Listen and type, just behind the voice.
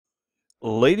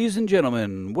Ladies and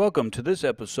gentlemen, welcome to this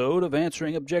episode of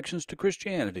Answering Objections to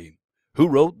Christianity. Who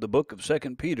wrote the book of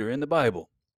 2 Peter in the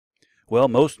Bible? Well,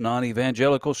 most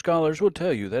non-evangelical scholars will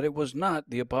tell you that it was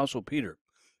not the Apostle Peter.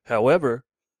 However,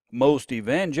 most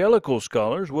evangelical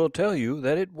scholars will tell you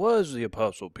that it was the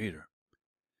Apostle Peter.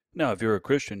 Now, if you're a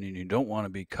Christian and you don't want to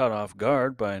be caught off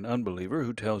guard by an unbeliever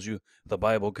who tells you the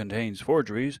Bible contains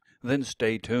forgeries, then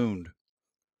stay tuned.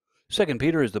 2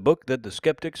 Peter is the book that the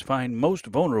skeptics find most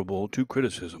vulnerable to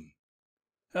criticism.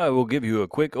 I will give you a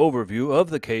quick overview of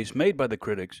the case made by the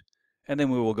critics, and then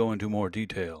we will go into more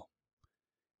detail.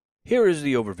 Here is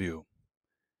the overview.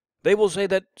 They will say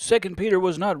that 2 Peter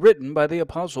was not written by the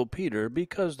Apostle Peter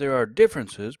because there are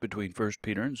differences between 1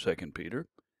 Peter and 2 Peter,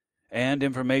 and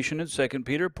information in 2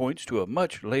 Peter points to a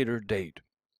much later date.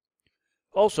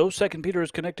 Also, 2 Peter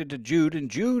is connected to Jude,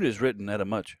 and Jude is written at a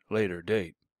much later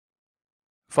date.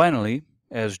 Finally,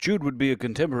 as Jude would be a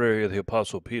contemporary of the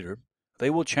Apostle Peter, they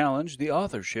will challenge the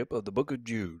authorship of the book of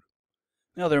Jude.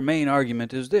 Now, their main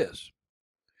argument is this.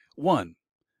 1.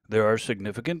 There are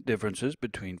significant differences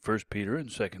between 1 Peter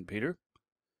and 2 Peter.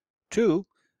 2.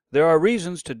 There are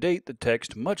reasons to date the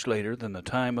text much later than the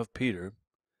time of Peter.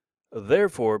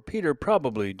 Therefore, Peter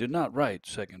probably did not write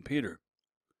 2 Peter.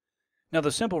 Now,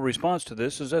 the simple response to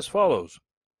this is as follows.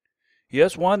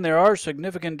 Yes, 1. There are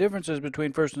significant differences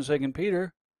between 1 and 2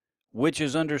 Peter, which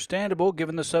is understandable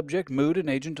given the subject, mood, and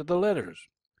agent of the letters.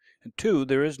 And 2.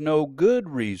 There is no good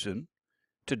reason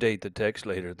to date the text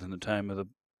later than the time of the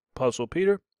Apostle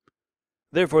Peter.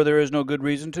 Therefore, there is no good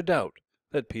reason to doubt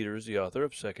that Peter is the author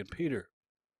of 2 Peter.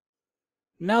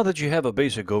 Now that you have a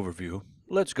basic overview,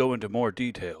 let's go into more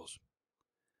details.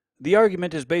 The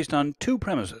argument is based on two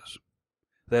premises.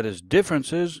 That is,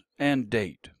 differences and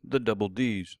date, the double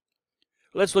D's.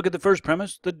 Let's look at the first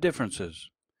premise, the differences.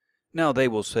 Now they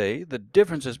will say the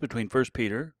differences between 1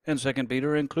 Peter and 2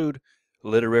 Peter include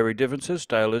literary differences,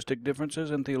 stylistic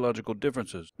differences, and theological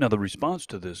differences. Now the response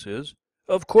to this is,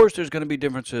 of course there's going to be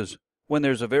differences when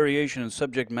there's a variation in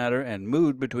subject matter and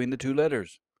mood between the two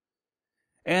letters.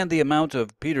 And the amount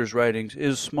of Peter's writings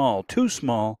is small, too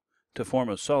small to form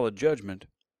a solid judgment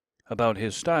about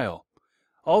his style.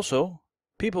 Also,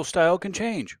 people's style can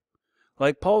change,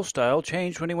 like Paul's style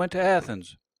changed when he went to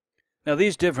Athens. Now,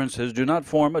 these differences do not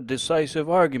form a decisive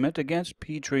argument against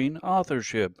Petrine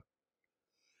authorship.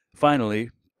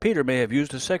 Finally, Peter may have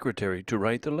used a secretary to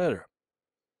write the letter.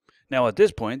 Now, at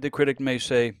this point, the critic may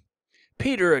say,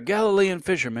 Peter, a Galilean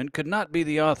fisherman, could not be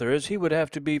the author as he would have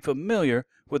to be familiar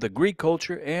with the Greek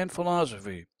culture and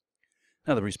philosophy.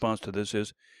 Now, the response to this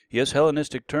is, yes,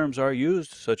 Hellenistic terms are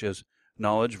used, such as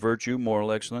knowledge, virtue,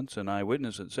 moral excellence, and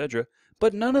eyewitness, etc.,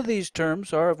 but none of these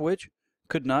terms are of which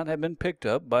could not have been picked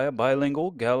up by a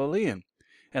bilingual Galilean,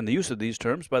 and the use of these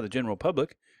terms by the general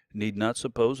public need not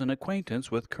suppose an acquaintance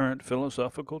with current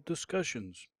philosophical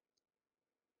discussions.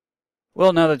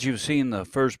 Well, now that you've seen the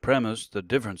first premise, the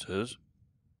differences,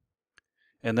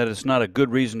 and that it's not a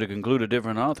good reason to conclude a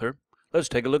different author, let's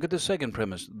take a look at the second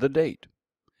premise, the date.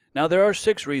 Now, there are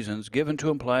 6 reasons given to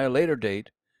imply a later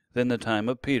date than the time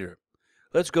of Peter.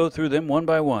 Let's go through them one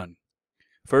by one.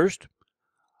 First,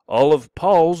 all of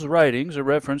Paul's writings are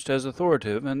referenced as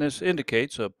authoritative, and this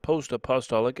indicates a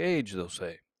post-apostolic age, they'll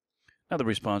say. Now, the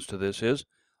response to this is,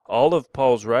 all of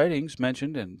Paul's writings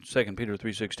mentioned in 2 Peter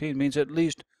 3:16 means at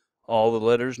least all the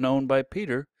letters known by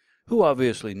Peter, who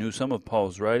obviously knew some of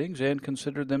Paul's writings and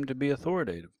considered them to be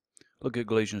authoritative. Look at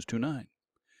Galatians 2:9.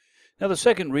 Now, the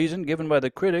second reason given by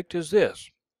the critic is this.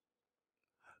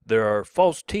 There are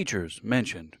false teachers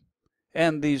mentioned,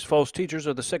 and these false teachers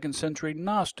are the 2nd century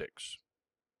Gnostics.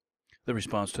 The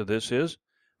response to this is,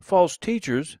 false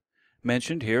teachers,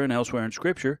 mentioned here and elsewhere in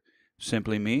Scripture,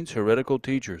 simply means heretical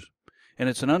teachers, and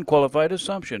it's an unqualified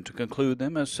assumption to conclude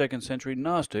them as 2nd century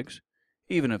Gnostics,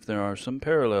 even if there are some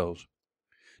parallels.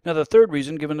 Now, the third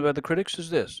reason given by the critics is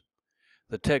this.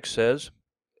 The text says,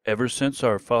 ever since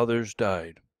our fathers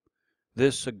died.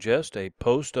 This suggests a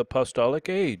post-apostolic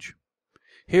age.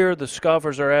 Here the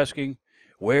scoffers are asking,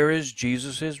 where is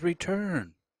Jesus'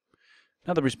 return?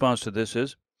 Now, the response to this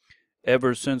is,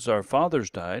 ever since our fathers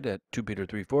died, at 2 Peter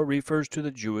 3:4, refers to the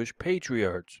Jewish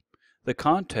patriarchs. The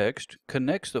context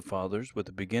connects the fathers with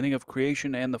the beginning of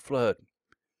creation and the flood.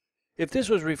 If this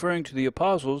was referring to the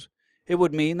apostles, it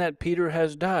would mean that Peter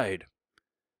has died.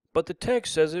 But the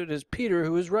text says it is Peter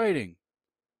who is writing.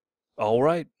 All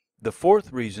right, the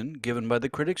fourth reason given by the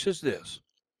critics is this.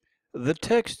 The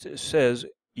text says,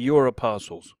 your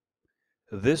apostles.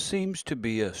 This seems to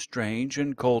be a strange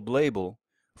and cold label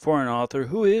for an author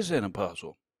who is an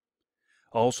apostle.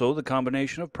 Also, the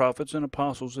combination of prophets and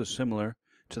apostles is similar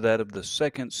to that of the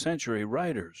 2nd century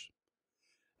writers.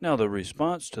 Now the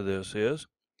response to this is,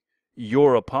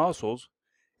 your apostles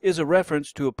is a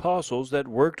reference to apostles that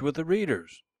worked with the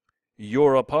readers.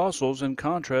 Your apostles in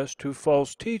contrast to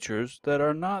false teachers that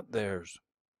are not theirs.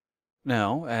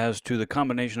 Now, as to the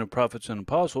combination of prophets and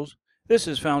apostles, this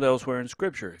is found elsewhere in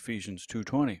Scripture, Ephesians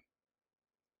 2:20.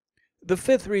 The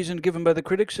fifth reason given by the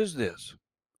critics is this.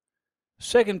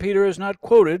 2 Peter is not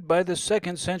quoted by the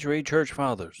 2nd century church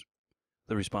fathers.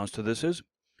 The response to this is,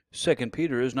 2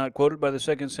 Peter is not quoted by the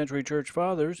 2nd century church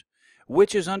fathers,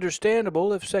 which is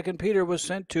understandable if 2 Peter was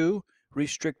sent to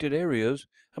restricted areas,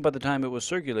 and by the time it was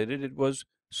circulated it was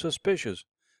suspicious,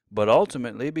 but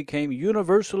ultimately became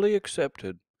universally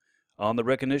accepted on the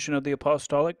recognition of the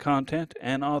apostolic content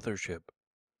and authorship.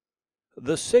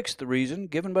 The sixth reason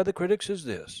given by the critics is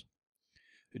this.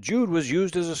 Jude was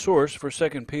used as a source for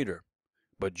 2 Peter,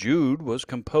 but Jude was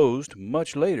composed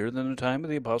much later than the time of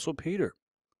the Apostle Peter.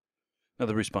 Now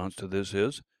the response to this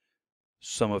is,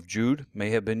 some of Jude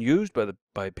may have been used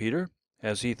by Peter,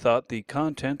 as he thought the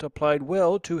content applied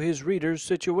well to his reader's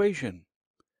situation.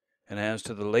 And as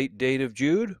to the late date of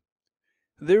Jude,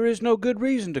 there is no good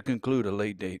reason to conclude a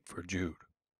late date for Jude.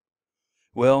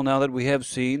 Well, now that we have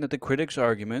seen that the critics'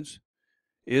 arguments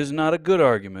is not a good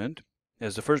argument,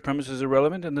 as the first premise is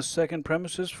irrelevant and the second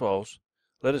premise is false,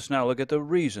 let us now look at the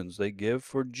reasons they give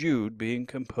for Jude being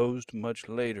composed much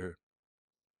later.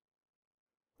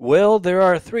 Well, there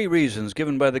are three reasons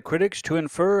given by the critics to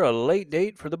infer a late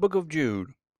date for the book of Jude.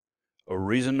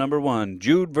 Reason number one,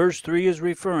 Jude verse 3 is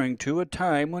referring to a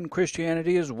time when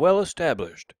Christianity is well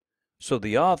established, so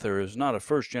the author is not a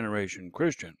first-generation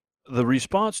Christian. The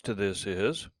response to this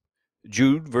is,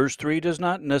 Jude verse 3 does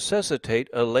not necessitate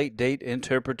a late date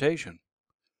interpretation.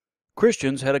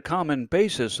 Christians had a common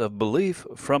basis of belief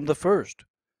from the first.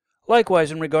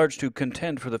 Likewise, in regards to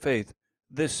contend for the faith,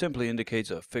 this simply indicates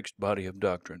a fixed body of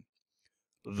doctrine.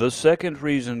 The second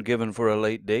reason given for a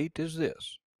late date is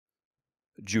this.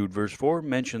 Jude verse 4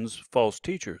 mentions false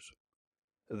teachers.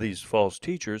 These false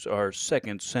teachers are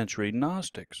 2nd century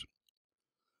Gnostics.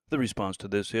 The response to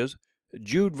this is,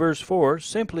 Jude verse 4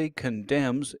 simply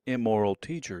condemns immoral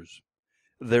teachers.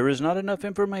 There is not enough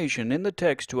information in the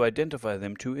text to identify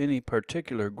them to any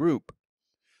particular group,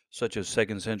 such as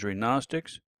 2nd century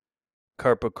Gnostics,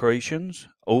 Carpocratians,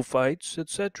 Ophites,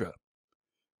 etc.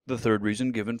 The third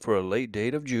reason given for a late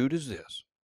date of Jude is this.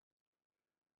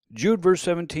 Jude verse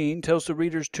 17 tells the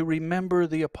readers to remember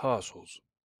the apostles,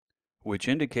 which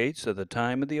indicates that the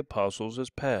time of the apostles is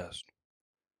past.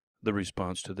 The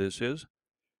response to this is,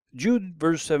 Jude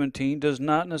verse 17 does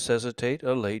not necessitate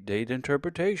a late date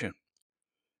interpretation.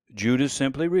 Jude is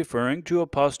simply referring to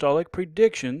apostolic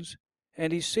predictions,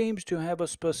 and he seems to have a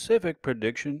specific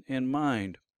prediction in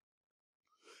mind,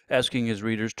 asking his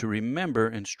readers to remember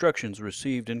instructions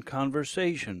received in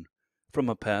conversation from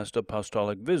a past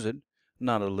apostolic visit,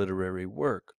 not a literary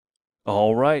work.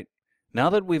 All right, now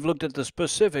that we've looked at the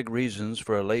specific reasons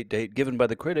for a late date given by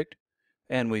the critic,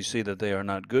 and we see that they are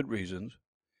not good reasons,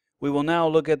 we will now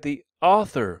look at the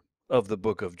author of the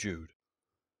book of Jude.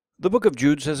 The book of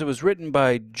Jude says it was written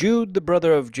by Jude, the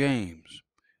brother of James.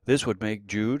 This would make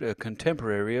Jude a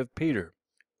contemporary of Peter.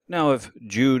 Now, if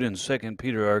Jude and 2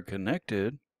 Peter are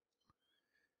connected,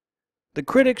 the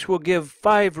critics will give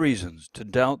 5 reasons to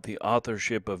doubt the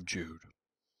authorship of Jude.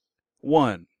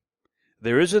 1.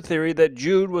 There is a theory that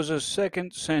Jude was a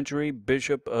 2nd century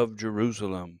bishop of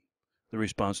Jerusalem. The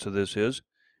response to this is,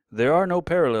 there are no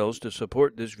parallels to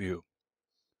support this view.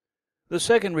 The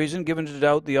second reason given to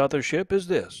doubt the authorship is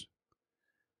this.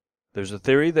 There's a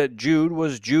theory that Jude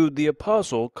was Jude the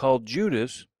Apostle, called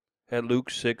Judas, at Luke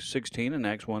 6:16 and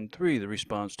Acts 1:3. The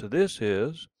response to this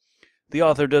is, the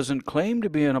author doesn't claim to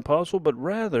be an apostle, but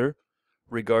rather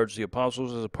regards the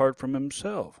apostles as apart from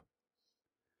himself.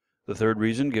 The third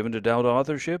reason given to doubt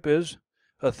authorship is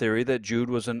a theory that Jude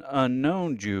was an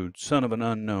unknown Jude, son of an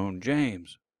unknown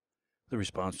James. The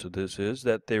response to this is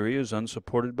that theory is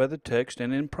unsupported by the text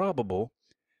and improbable,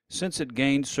 since it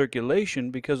gained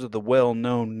circulation because of the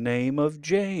well-known name of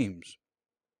James.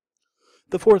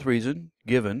 The fourth reason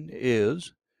given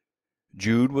is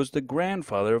Jude was the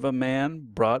grandfather of a man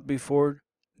brought before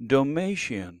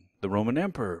Domitian, the Roman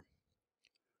emperor.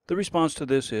 The response to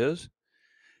this is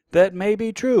that may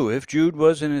be true. If Jude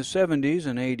was in his 70s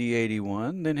in AD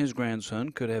 81, then his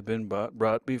grandson could have been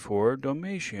brought before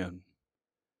Domitian.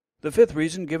 The fifth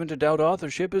reason given to doubt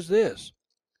authorship is this.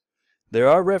 There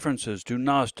are references to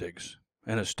Gnostics,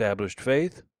 an established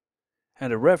faith,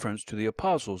 and a reference to the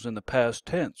apostles in the past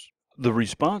tense. The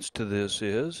response to this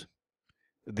is,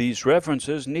 these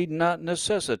references need not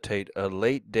necessitate a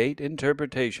late date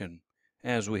interpretation,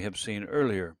 as we have seen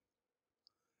earlier.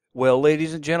 Well,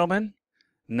 ladies and gentlemen,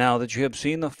 Now that you have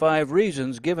seen the 5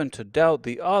 reasons given to doubt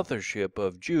the authorship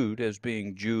of Jude as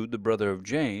being Jude, the brother of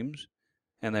James,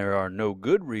 and there are no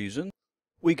good reasons,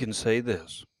 we can say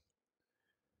this.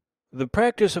 The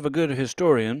practice of a good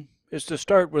historian is to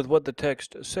start with what the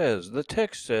text says. The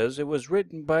text says it was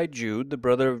written by Jude, the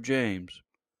brother of James.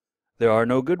 There are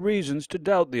no good reasons to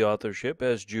doubt the authorship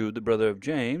as Jude, the brother of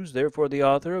James. Therefore, the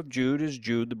author of Jude is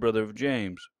Jude, the brother of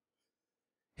James.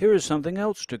 Here is something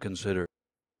else to consider.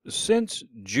 Since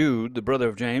Jude, the brother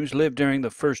of James, lived during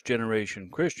the first-generation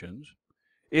Christians,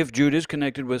 if Jude is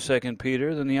connected with 2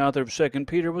 Peter, then the author of 2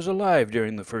 Peter was alive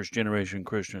during the first-generation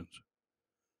Christians.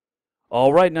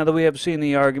 All right, now that we have seen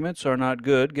the arguments are not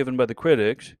good given by the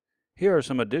critics, here are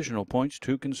some additional points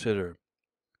to consider.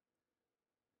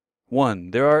 1.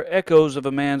 There are echoes of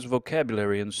a man's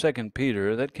vocabulary in 2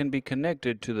 Peter that can be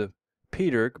connected to the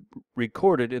Peter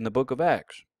recorded in the book of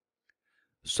Acts.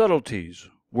 Subtleties,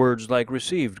 words like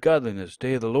received, godliness,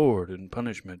 day of the Lord, and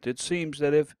punishment. It seems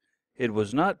that if it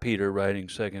was not Peter writing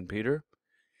 2 Peter,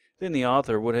 then the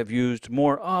author would have used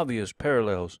more obvious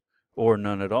parallels, or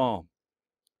none at all.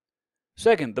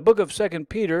 Second, the book of 2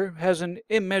 Peter has an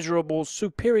immeasurable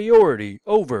superiority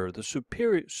over the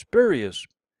spurious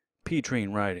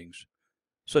Petrine writings,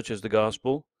 such as the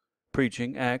Gospel,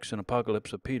 Preaching, Acts, and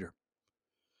Apocalypse of Peter.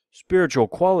 Spiritual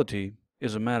quality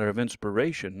is a matter of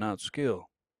inspiration, not skill.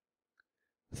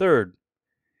 Third,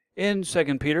 in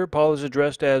 2 Peter, Paul is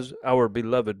addressed as our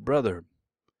beloved brother.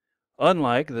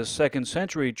 Unlike the 2nd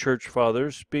century church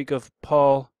fathers speak of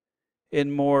Paul in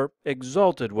more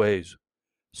exalted ways,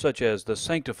 such as the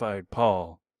sanctified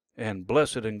Paul and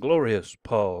blessed and glorious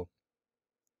Paul.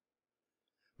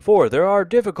 4. There are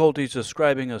difficulties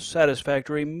ascribing a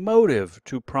satisfactory motive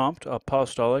to prompt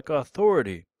apostolic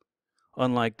authority,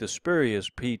 unlike the spurious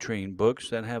Petrine books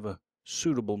that have a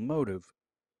suitable motive.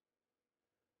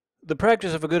 The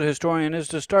practice of a good historian is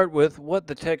to start with what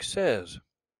the text says.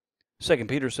 2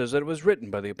 Peter says that it was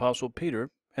written by the Apostle Peter,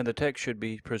 and the text should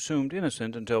be presumed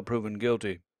innocent until proven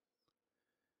guilty.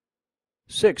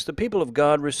 6. The people of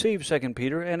God received 2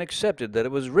 Peter and accepted that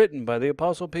it was written by the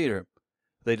Apostle Peter.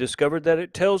 They discovered that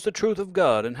it tells the truth of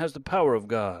God and has the power of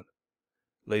God.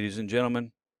 Ladies and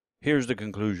gentlemen, here's the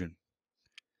conclusion.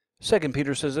 2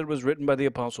 Peter says that it was written by the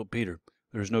Apostle Peter.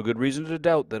 There is no good reason to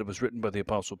doubt that it was written by the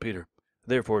Apostle Peter.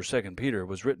 Therefore, 2 Peter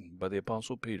was written by the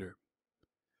Apostle Peter.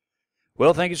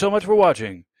 Well, thank you so much for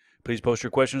watching. Please post your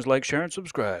questions, like, share, and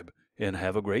subscribe, and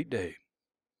have a great day.